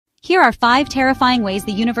Here are 5 terrifying ways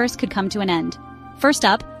the universe could come to an end. First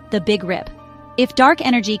up, the Big Rip. If dark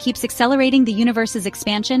energy keeps accelerating the universe's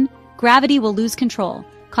expansion, gravity will lose control,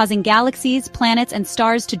 causing galaxies, planets, and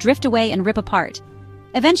stars to drift away and rip apart.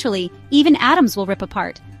 Eventually, even atoms will rip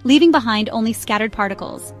apart, leaving behind only scattered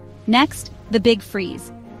particles. Next, the Big Freeze.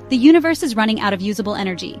 The universe is running out of usable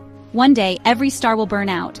energy. One day, every star will burn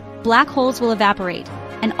out, black holes will evaporate,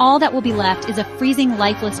 and all that will be left is a freezing,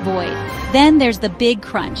 lifeless void. Then there's the Big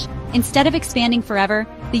Crunch. Instead of expanding forever,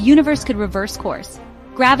 the universe could reverse course.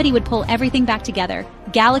 Gravity would pull everything back together,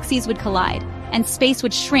 galaxies would collide, and space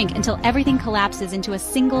would shrink until everything collapses into a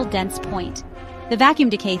single dense point. The vacuum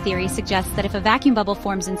decay theory suggests that if a vacuum bubble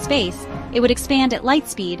forms in space, it would expand at light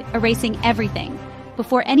speed, erasing everything,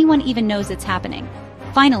 before anyone even knows it's happening.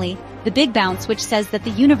 Finally, the Big Bounce, which says that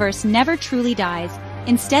the universe never truly dies.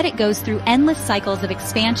 Instead, it goes through endless cycles of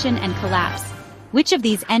expansion and collapse. Which of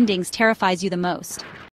these endings terrifies you the most?